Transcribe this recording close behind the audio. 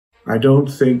I don't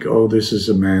think, oh, this is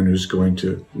a man who's going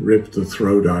to rip the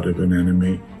throat out of an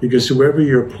enemy. Because whoever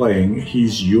you're playing,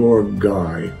 he's your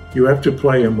guy. You have to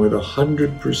play him with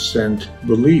 100%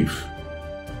 belief.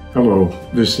 Hello,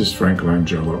 this is Frank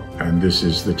Langella, and this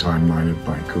is the timeline of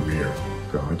my career.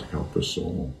 God help us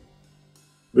all.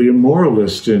 The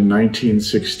Immoralist in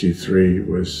 1963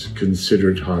 was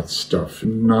considered hot stuff.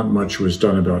 Not much was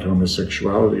done about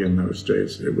homosexuality in those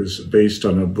days. It was based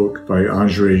on a book by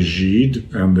André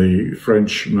Gide, and the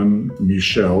Frenchman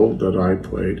Michel that I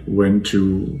played went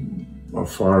to a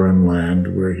foreign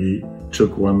land where he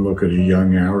took one look at a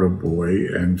young Arab boy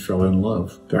and fell in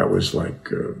love. That was like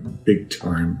big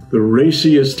time. The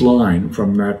raciest line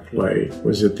from that play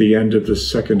was at the end of the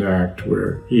second act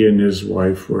where he and his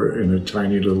wife were in a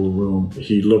tiny little room.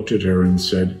 He looked at her and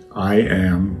said, "I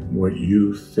am what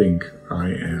you think I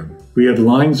am." We had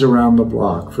lines around the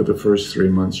block for the first 3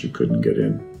 months. You couldn't get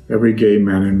in. Every gay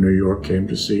man in New York came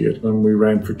to see it, and we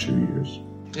ran for 2 years.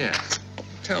 Yeah,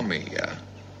 tell me,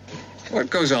 what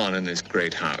goes on in this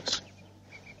great house?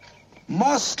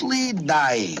 Mostly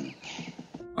dying.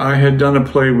 I had done a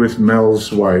play with Mel's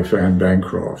wife, Anne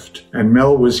Bancroft, and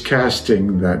Mel was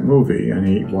casting that movie, and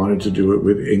he wanted to do it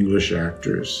with English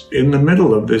actors. In the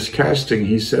middle of this casting,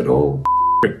 he said, "Oh,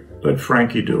 let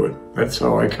Frankie do it." That's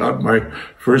how I got my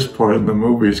first part in the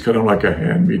movie. It's kind of like a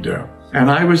hand-me-down. And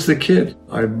I was the kid.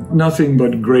 I've nothing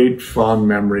but great fond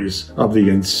memories of the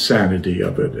insanity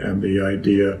of it and the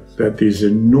idea that these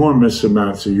enormous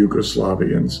amounts of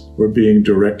Yugoslavians were being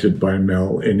directed by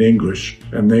Mel in English,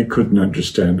 and they couldn't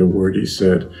understand a word he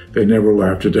said. They never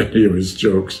laughed at any of his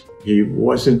jokes. He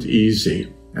wasn't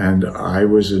easy. And I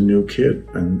was a new kid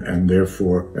and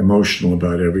therefore emotional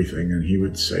about everything. And he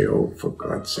would say, "Oh, for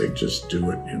God's sake, just do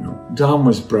it, you know." Dom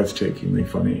was breathtakingly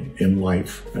funny in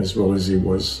life as well as he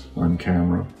was on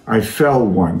camera. I fell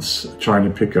once trying to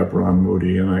pick up Ron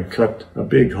Moody, and I cut a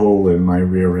big hole in my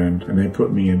rear end, and they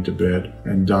put me into bed.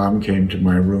 And Dom came to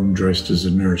my room dressed as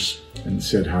a nurse and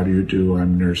said, "How do you do?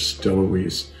 I'm Nurse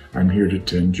Deloise. I'm here to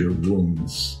tend your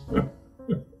wounds."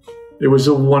 It was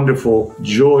a wonderful,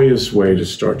 joyous way to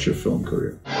start your film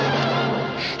career.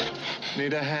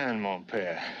 Need a hand, mon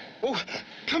père. Oh,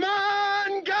 come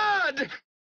on, God!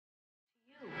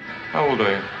 How old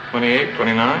are you? 28,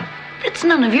 29? It's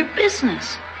none of your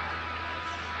business.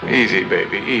 Easy,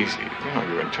 baby, easy. You know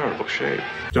you're in terrible shape.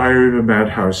 Diary of a Mad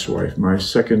Housewife, my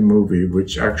second movie,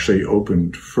 which actually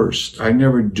opened first. I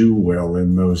never do well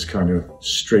in those kind of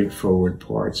straightforward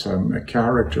parts. I'm a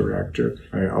character actor.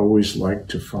 I always like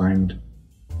to find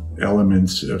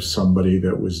elements of somebody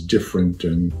that was different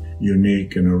and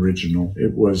unique and original.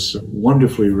 It was a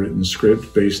wonderfully written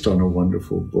script based on a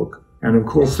wonderful book. And of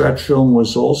course, that film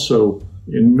was also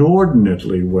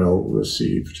inordinately well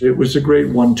received. It was a great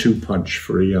 1-2 punch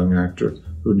for a young actor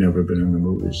who'd never been in the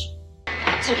movies.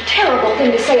 It's a terrible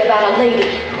thing to say about a lady.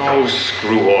 Oh,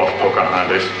 screw off,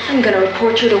 Pocahontas. I'm gonna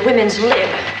report you to Women's Lib.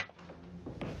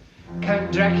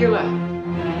 Count Dracula.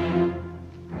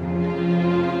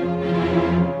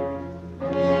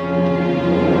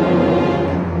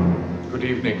 Good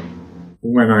evening.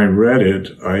 When I read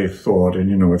it, I thought, and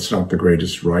you know, it's not the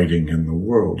greatest writing in the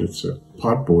world. It's a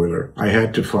potboiler. I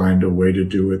had to find a way to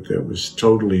do it that was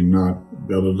totally not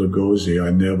Bela Lugosi.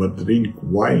 I never drink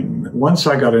wine. Once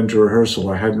I got into rehearsal,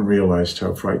 I hadn't realized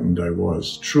how frightened I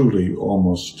was, truly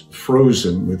almost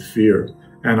frozen with fear.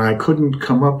 And I couldn't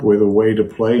come up with a way to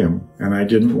play him, and I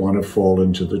didn't want to fall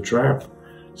into the trap.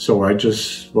 So I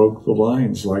just spoke the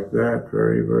lines like that,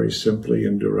 very, very simply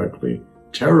and directly,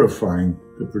 terrifying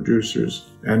the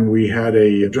producers. And we had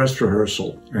a dress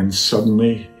rehearsal, and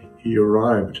suddenly he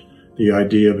arrived. The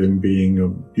idea of him being a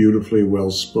beautifully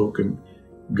well-spoken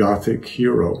Gothic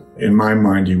hero. In my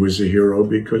mind, he was a hero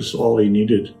because all he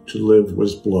needed to live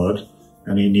was blood,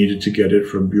 and he needed to get it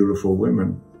from beautiful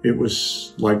women. It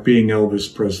was like being Elvis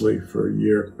Presley for a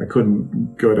year. I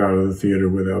couldn't get out of the theater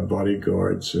without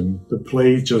bodyguards, and the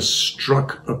play just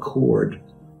struck a chord,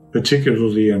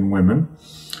 particularly in women.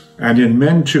 And in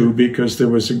men, too, because there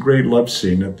was a great love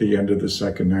scene at the end of the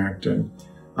second act. And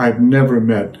I've never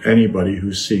met anybody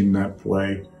who's seen that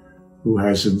play who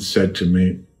hasn't said to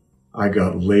me, "I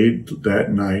got laid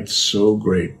that night so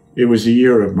great." It was a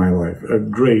year of my life, a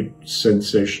great,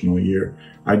 sensational year.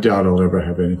 I doubt I'll ever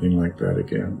have anything like that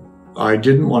again. I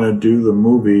didn't want to do the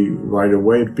movie right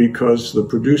away because the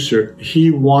producer,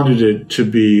 he wanted it to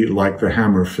be like the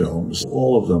Hammer films.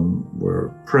 All of them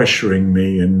were pressuring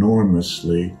me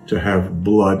enormously to have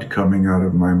blood coming out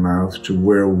of my mouth, to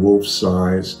wear wolf's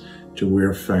eyes, to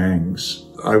wear fangs.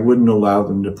 I wouldn't allow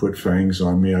them to put fangs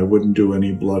on me. I wouldn't do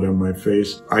any blood on my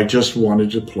face. I just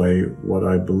wanted to play what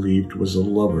I believed was a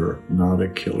lover, not a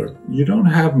killer. You don't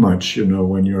have much,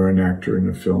 when you're an actor in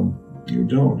a film. You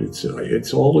don't.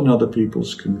 It's all in other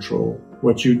people's control.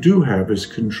 What you do have is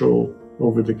control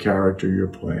over the character you're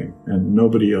playing, and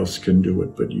nobody else can do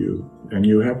it but you. And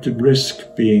you have to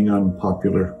risk being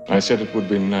unpopular. I said it would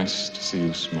be nice to see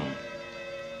you smile.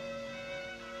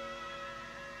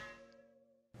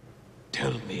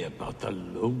 Tell me about the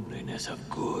loneliness of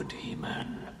good,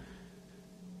 He-Man.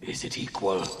 Is it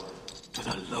equal to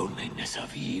the loneliness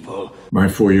of evil? My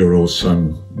 4-year-old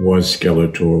son was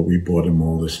Skeletor. We bought him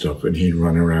all this stuff, and he'd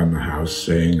run around the house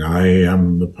saying, "I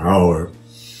am the power."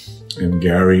 And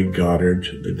Gary Goddard,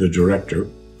 the director,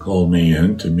 called me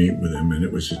in to meet with him, and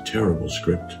it was a terrible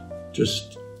script,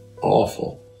 just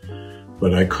awful.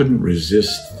 But I couldn't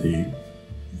resist the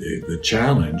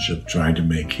challenge of trying to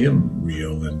make him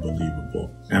real and believable.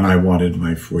 And I wanted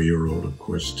my 4-year-old, of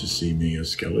course, to see me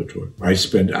as Skeletor. I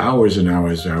spent hours and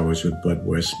hours with Bud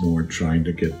Westmore trying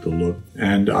to get the look.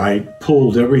 And I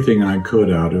pulled everything I could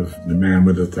out of The Man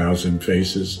with 1,000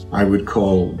 Faces. I would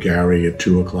call Gary at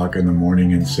 2 o'clock in the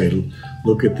morning and say,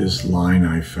 "Look at this line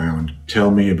I found. Tell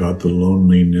me about the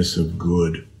loneliness of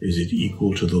good. Is it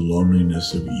equal to the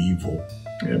loneliness of evil?"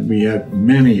 And we had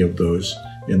many of those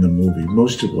in the movie.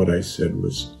 Most of what I said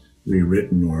was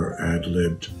rewritten or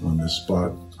ad-libbed on the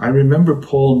spot. I remember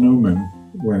Paul Newman,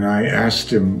 when I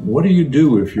asked him, "What do you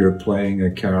do if you're playing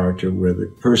a character where the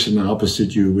person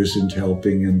opposite you isn't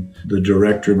helping and the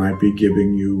director might be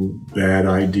giving you bad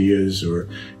ideas, or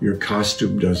your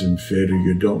costume doesn't fit, or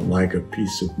you don't like a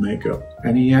piece of makeup?"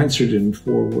 And he answered in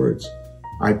 4 words,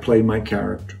 "I play my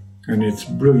character." And it's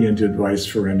brilliant advice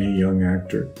for any young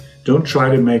actor. Don't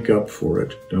try to make up for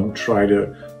it. Don't try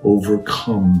to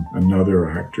overcome another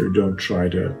actor. Don't try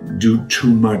to do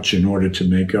too much in order to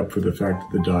make up for the fact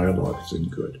that the dialogue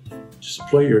isn't good. Just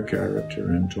play your character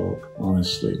and talk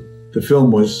honestly. The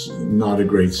film was not a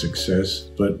great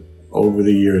success, but over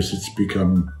the years it's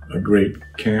become a great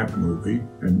camp movie.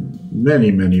 And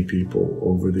many people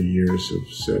over the years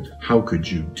have said, "How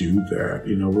could you do that?"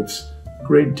 It's a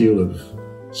great deal of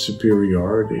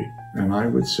superiority. And I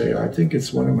would say, I think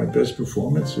it's one of my best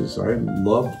performances. I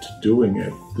loved doing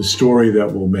it. The story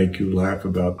that will make you laugh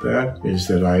about that is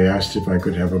that I asked if I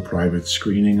could have a private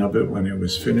screening of it when it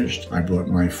was finished. I brought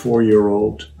my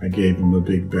 4-year-old. I gave him a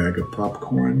big bag of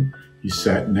popcorn. He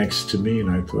sat next to me, and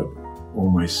I thought, oh,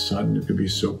 my son could be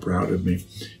so proud of me.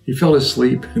 He fell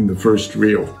asleep in the first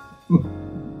reel.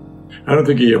 I don't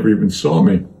think he ever even saw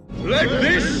me. Let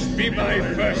this be my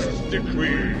first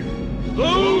decree.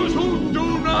 Those who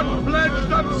do not pledge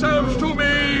themselves to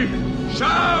me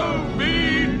shall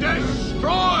be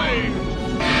destroyed!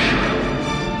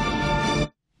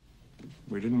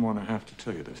 We didn't want to have to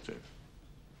tell you this, Dave.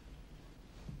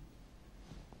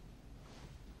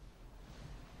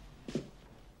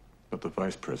 But the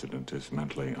vice president is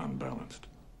mentally unbalanced.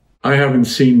 I haven't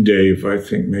seen Dave, I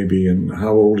think maybe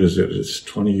how old is it? It's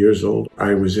 20 years old.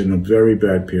 I was in a very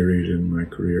bad period in my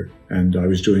career, and I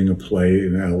was doing a play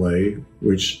in LA,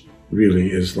 which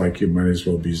really is like you might as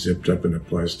well be zipped up in a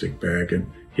plastic bag and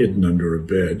hidden under a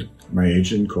bed. My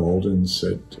agent called and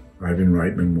said, "Ivan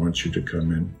Reitman wants you to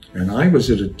come in." And I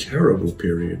was at a terrible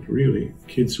period, really.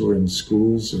 Kids were in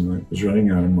schools and I was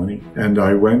running out of money. And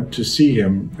I went to see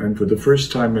him, and for the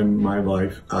first time in my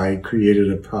life, I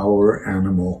created a power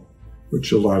animal,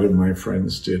 which a lot of my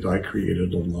friends did. I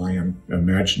created a lion, an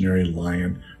imaginary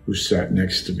lion, who sat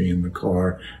next to me in the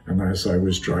car. And as I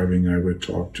was driving, I would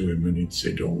talk to him and he'd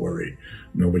say, "Don't worry,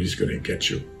 nobody's going to get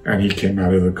you." And he came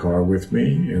out of the car with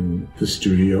me in the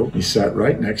studio. He sat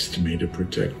right next to me to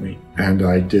protect me. And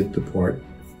I did the part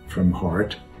from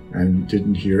heart and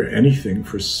didn't hear anything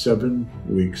for 7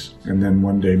 weeks. And then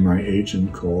one day my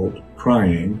agent called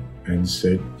crying and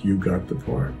said, "You got the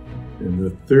part." In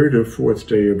the 3rd or 4th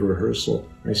day of rehearsal,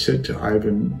 I said to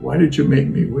Ivan, "Why did you make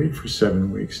me wait for 7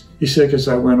 weeks?" He said, "Because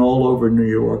I went all over New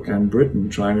York and Britain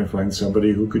trying to find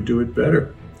somebody who could do it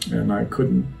better, and I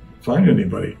couldn't find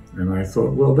anybody." And I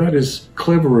thought, well, that is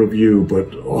clever of you,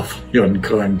 but awfully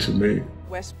unkind to me.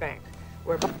 West Bank,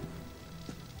 where...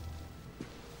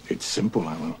 It's simple,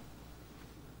 Alan.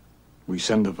 We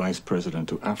send the vice president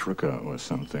to Africa or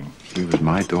something. She was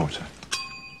my daughter.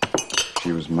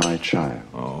 She was my child.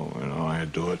 Oh, I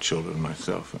adore children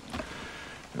myself.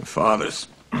 And fathers.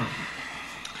 I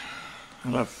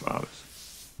love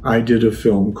fathers. I did a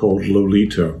film called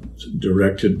Lolita,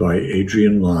 directed by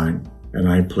Adrian Lyne, and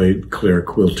I played Claire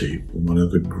Quilty, one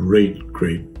of the great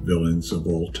villains of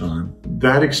all time.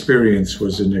 That experience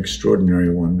was an extraordinary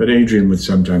one, but Adrian would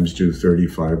sometimes do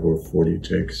 35 or 40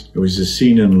 takes. There was a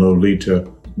scene in Lolita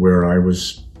where I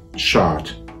was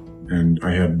shot and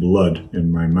I had blood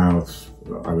in my mouth.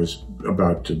 I was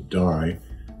about to die,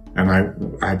 and I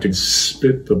had to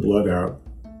spit the blood out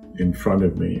in front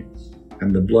of me,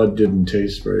 and the blood didn't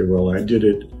taste very well. I did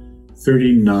it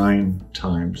 39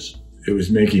 times. It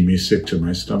was making me sick to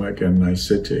my stomach, and I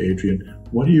said to Adrian,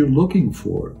 "What are you looking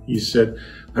for?" He said,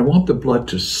 "I want the blood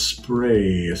to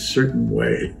spray a certain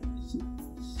way."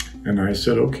 And I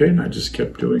said, "Okay," and I just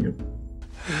kept doing it.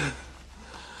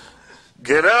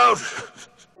 Get out!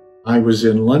 I was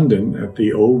in London at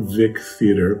the Old Vic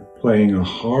Theatre playing a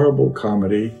horrible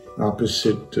comedy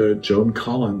opposite Joan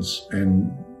Collins,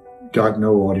 and got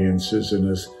no audiences. In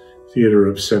a theatre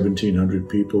of 1,700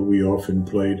 people, we often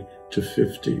played to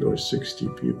 50 or 60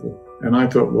 people. And I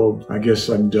thought, well, I guess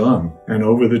I'm done. And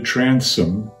over the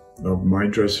transom of my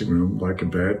dressing room, like a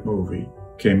bad movie,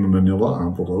 came a manila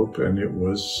envelope, and it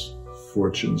was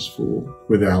Fortune's Fool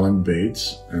with Alan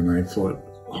Bates. And I thought,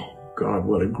 oh God,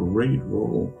 what a great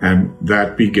role. And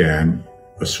that began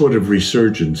a sort of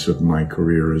resurgence of my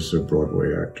career as a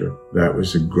Broadway actor. That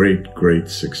was a great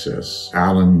success.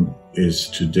 Alan is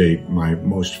to date my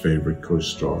most favorite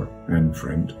co-star and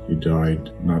friend. He died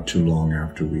not too long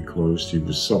after we closed. He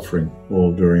was suffering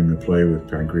all during the play with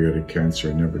pancreatic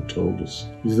cancer and never told us.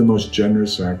 He's the most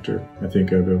generous actor I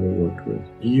think I've ever worked with.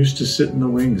 He used to sit in the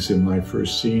wings in my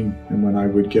first scene, and when I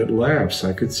would get laughs,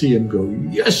 I could see him go,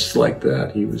 yes, like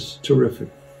that. He was terrific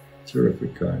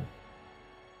guy.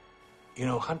 You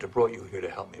know, Hunter brought you here to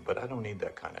help me, but I don't need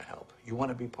that kind of help. You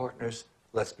want to be partners?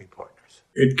 Let's be partners.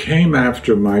 It came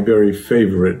after my very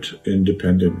favorite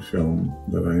independent film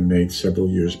that I made several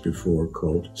years before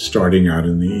called Starting Out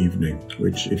in the Evening,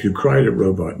 which if you cried at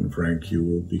Robot and Frank, you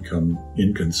will become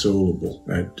inconsolable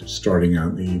at Starting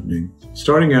Out in the Evening.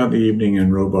 Starting Out in the Evening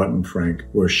and Robot and Frank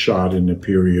were shot in a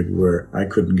period where I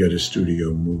couldn't get a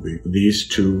studio movie. These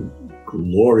two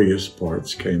glorious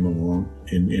parts came along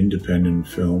in independent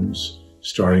films.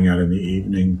 Starting Out in the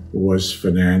Evening was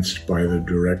financed by the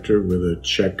director with a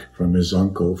check from his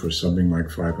uncle for something like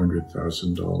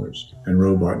 $500,000. And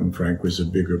Robot and Frank was a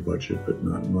bigger budget, but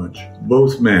not much.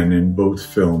 Both men in both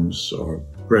films are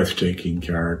breathtaking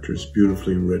characters,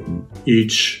 beautifully written,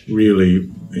 each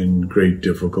really in great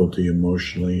difficulty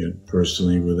emotionally and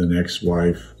personally, with an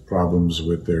ex-wife, problems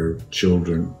with their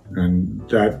children. And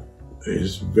that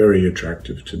is very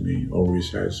attractive to me,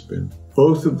 always has been.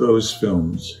 Both of those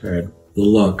films had the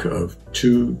luck of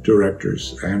two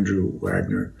directors, Andrew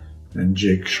Wagner and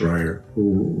Jake Schreier,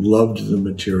 who loved the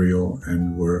material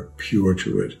and were pure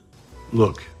to it.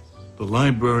 Look, the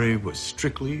library was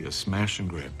strictly a smash and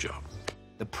grab job.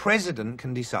 The president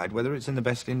can decide whether it's in the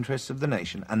best interests of the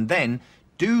nation and then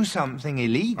do something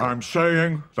illegal. I'm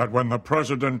saying that when the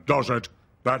president does it,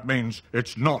 that means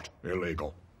it's not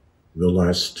illegal. The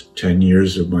last 10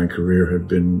 years of my career have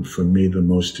been, for me, the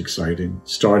most exciting,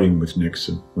 starting with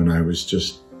Nixon. When I was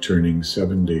just turning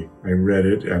 70, I read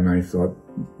it and I thought,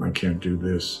 I can't do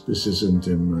this. This isn't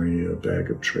in my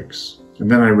bag of tricks. And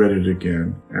then I read it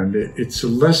again, and it's a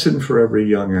lesson for every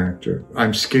young actor.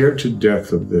 I'm scared to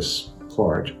death of this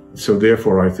part, so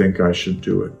therefore I think I should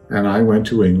do it. And I went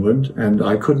to England, and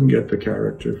I couldn't get the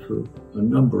character for a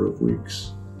number of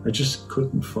weeks. I just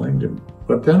couldn't find him.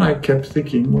 But then I kept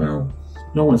thinking, well,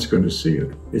 no one's going to see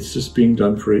it. It's just being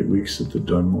done for 8 weeks at the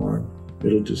Dunmore.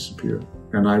 It'll disappear.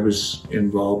 And I was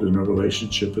involved in a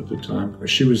relationship at the time.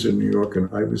 She was in New York and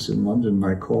I was in London, and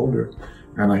I called her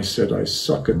and I said, I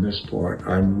suck in this part.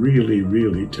 I'm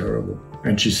really terrible.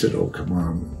 And she said, oh, come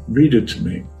on, read it to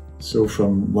me. So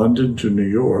from London to New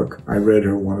York, I read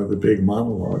her one of the big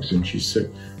monologues, and she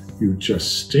said, you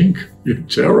just stink. You're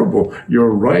terrible.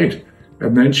 You're right.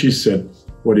 And then she said,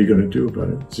 what are you going to do about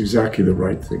it? It's exactly the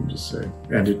right thing to say.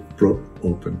 And it broke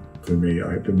open for me.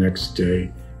 The next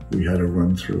day, we had a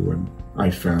run through, and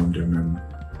I found him, and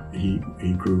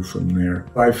he grew from there.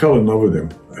 I fell in love with him.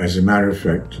 As a matter of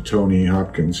fact, Tony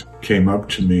Hopkins came up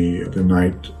to me the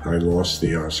night I lost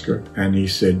the Oscar, and he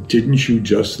said, didn't you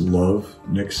just love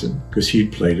Nixon? Because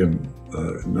he'd played him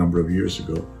a number of years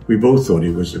ago. We both thought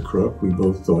he was a crook. We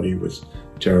both thought he was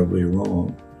terribly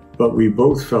wrong. But we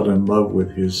both fell in love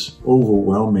with his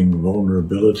overwhelming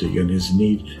vulnerability and his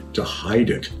need to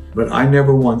hide it. But I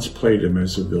never once played him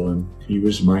as a villain. He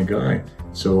was my guy.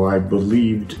 So I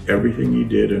believed everything he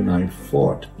did, and I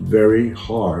fought very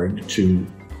hard to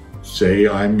say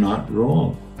I'm not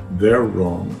wrong. They're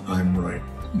wrong, I'm right.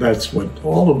 That's what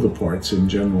all of the parts in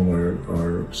general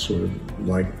are sort of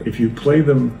like. If you play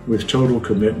them with total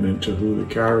commitment to who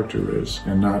the character is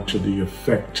and not to the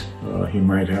effect he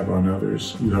might have on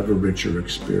others, you have a richer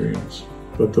experience.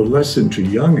 But the lesson to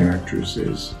young actors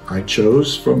is, I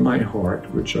chose from my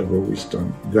heart, which I've always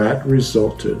done. That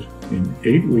resulted in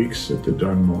 8 weeks at the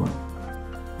Dunmore,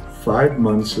 5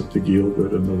 months at the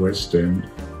Gielgud in the West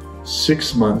End,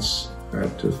 6 months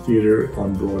at the theater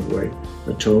on Broadway,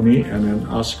 a Tony and an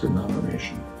Oscar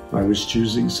nomination. I was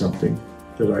choosing something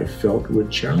that I felt would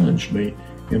challenge me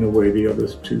in a way the other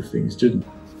two things didn't.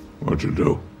 What'd you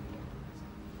do?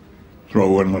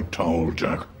 Throw in the towel,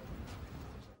 Jack.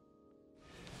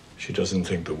 She doesn't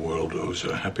think the world owes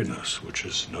her happiness, which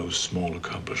is no small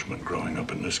accomplishment growing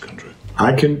up in this country.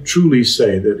 I can truly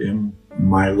say that in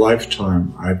my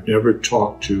lifetime, I've never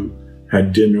talked to,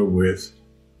 had dinner with,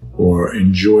 or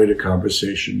enjoyed a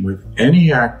conversation with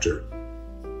any actor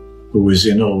who was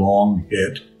in a long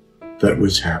hit that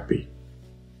was happy.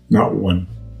 Not one.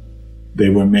 They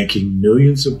were making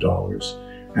millions of dollars,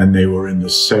 and they were in the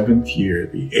 7th year,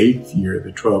 the 8th year,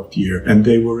 the 12th year, and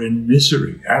they were in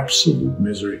misery, absolute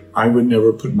misery. I would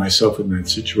never put myself in that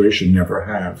situation, never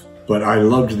have. But I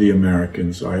loved the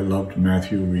Americans. I loved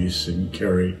Matthew Rhys and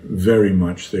Kerry very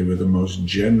much. They were the most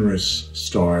generous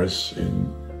stars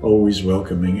in always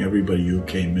welcoming everybody who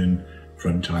came in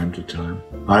from time to time.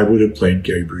 I would have played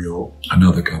Gabriel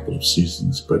another couple of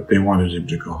seasons, but they wanted him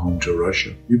to go home to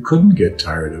Russia. You couldn't get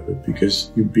tired of it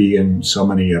because you'd be in so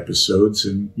many episodes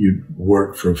and you'd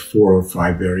work for 4 or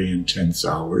 5 very intense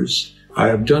hours. I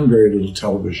have done very little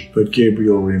television, but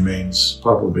Gabriel remains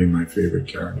probably my favorite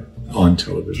character on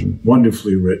television.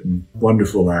 Wonderfully written,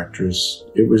 wonderful actors.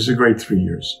 It was a great 3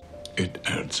 years. It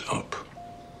adds up.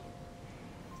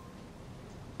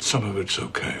 Some of it's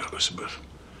okay, Elizabeth.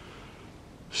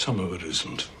 Some of it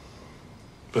isn't.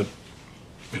 But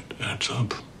it adds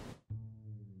up.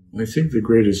 I think the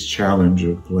greatest challenge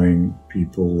of playing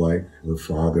people like the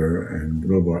father and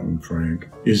Robot and Frank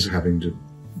is having to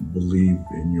believe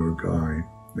in your guy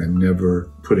and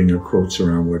never putting a quotes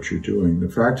around what you're doing. The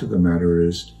fact of the matter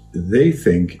is, they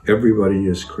think everybody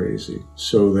is crazy.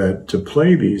 So that to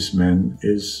play these men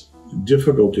is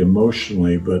difficult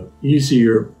emotionally, but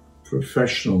easier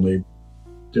professionally.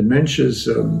 Dementia's,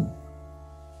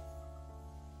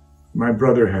 my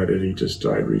brother had it. He just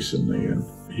died recently, and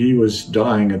he was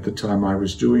dying at the time I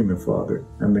was doing the father.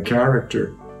 And the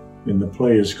character in the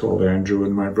play is called Andrew,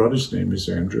 and my brother's name is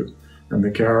Andrew. And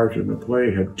the character in the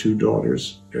play had 2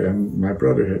 daughters, and my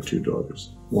brother had 2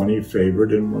 daughters. One he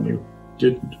favored and one he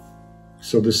didn't.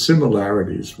 So the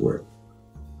similarities were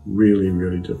really,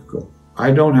 really difficult.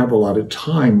 I don't have a lot of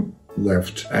time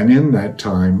left, and in that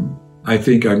time, I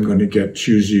think I'm going to get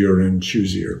choosier and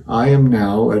choosier. I am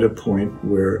now at a point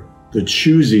where the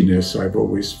choosiness I've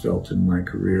always felt in my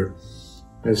career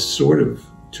has sort of,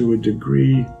 to a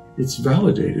degree, it's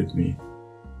validated me.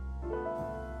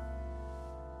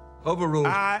 Overruled.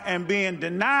 I am being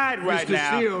denied right Mr.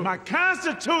 now Seal, my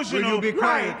constitutional will you be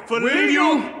right quiet? for Will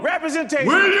legal you? representation.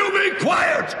 Will you be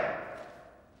quiet?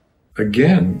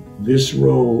 Again, this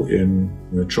role in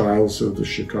the trials of the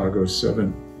Chicago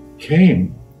 7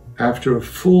 came after a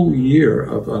full year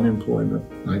of unemployment.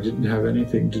 I didn't have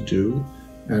anything to do,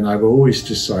 and I've always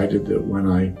decided that when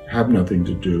I have nothing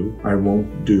to do, I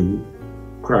won't do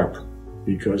crap,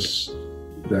 because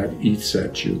that eats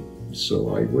at you.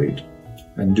 So I wait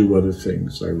and do other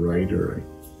things. I write or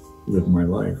I live my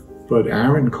life. But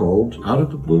Aaron called out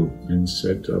of the blue and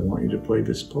said, I want you to play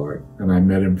this part. And I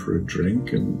met him for a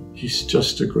drink, and he's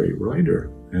just a great writer.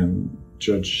 And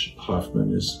Judge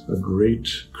Hoffman is a great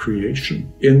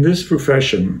creation. In this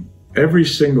profession, every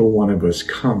single one of us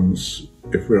comes,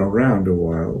 if we're around a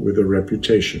while, with a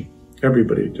reputation.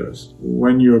 Everybody does.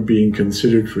 When you're being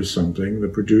considered for something, the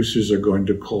producers are going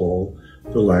to call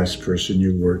the last person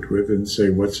you worked with and say,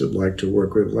 what's it like to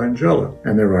work with Langella?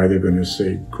 And they're either going to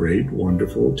say, great,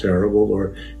 wonderful, terrible,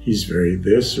 or he's very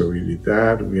this or really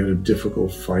that. We had a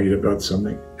difficult fight about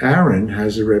something. Aaron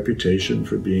has a reputation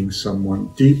for being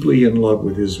someone deeply in love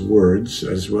with his words,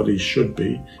 as well he should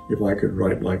be. If I could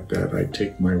write like that, I'd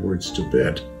take my words to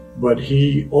bed. But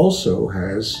he also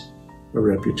has a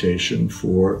reputation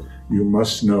for, you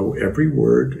must know every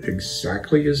word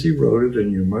exactly as he wrote it,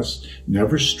 and you must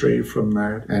never stray from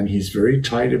that. And he's very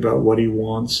tight about what he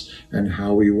wants and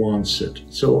how he wants it.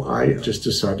 So I just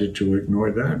decided to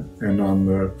ignore that. And on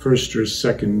the first or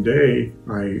second day,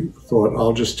 I thought,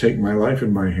 I'll just take my life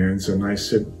in my hands. And I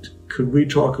said, could we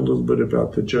talk a little bit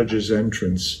about the judge's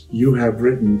entrance? You have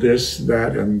written this,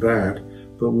 that, and that.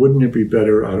 But wouldn't it be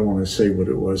better, I don't want to say what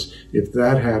it was, if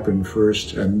that happened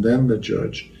first and then the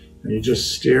judge? And he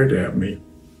just stared at me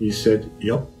He said,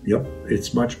 yep,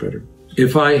 it's much better.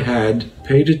 If I had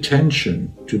paid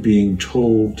attention to being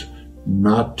told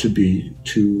not to be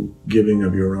too giving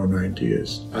of your own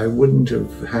ideas, I wouldn't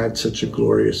have had such a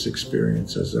glorious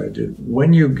experience as I did.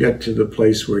 When you get to the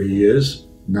place where he is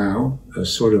now, a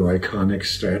sort of iconic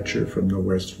stature from the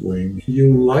West Wing,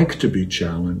 you like to be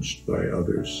challenged by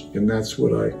others. And that's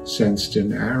what I sensed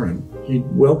in Aaron. He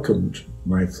welcomed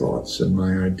my thoughts and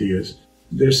my ideas.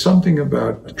 There's something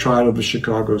about the Trial of the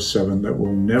Chicago 7 that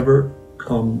will never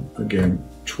come again.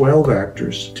 12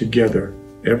 actors together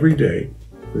every day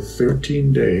for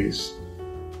 13 days,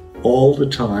 all the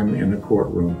time in a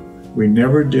courtroom. We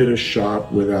never did a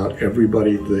shot without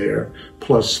everybody there,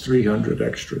 plus 300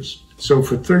 extras. So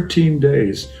for 13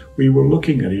 days, we were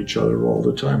looking at each other all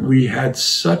the time. We had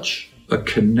such a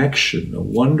connection, a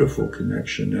wonderful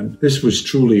connection, and this was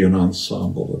truly an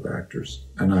ensemble of actors,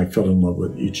 and I fell in love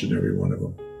with each and every one of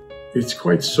them. It's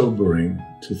quite sobering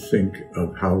to think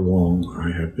of how long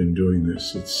I have been doing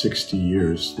this. It's 60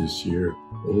 years this year.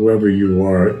 Whoever you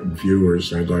are,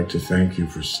 viewers, I'd like to thank you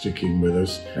for sticking with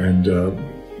us and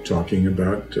talking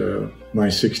about my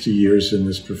 60 years in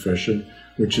this profession,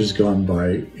 which has gone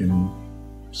by in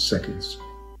seconds.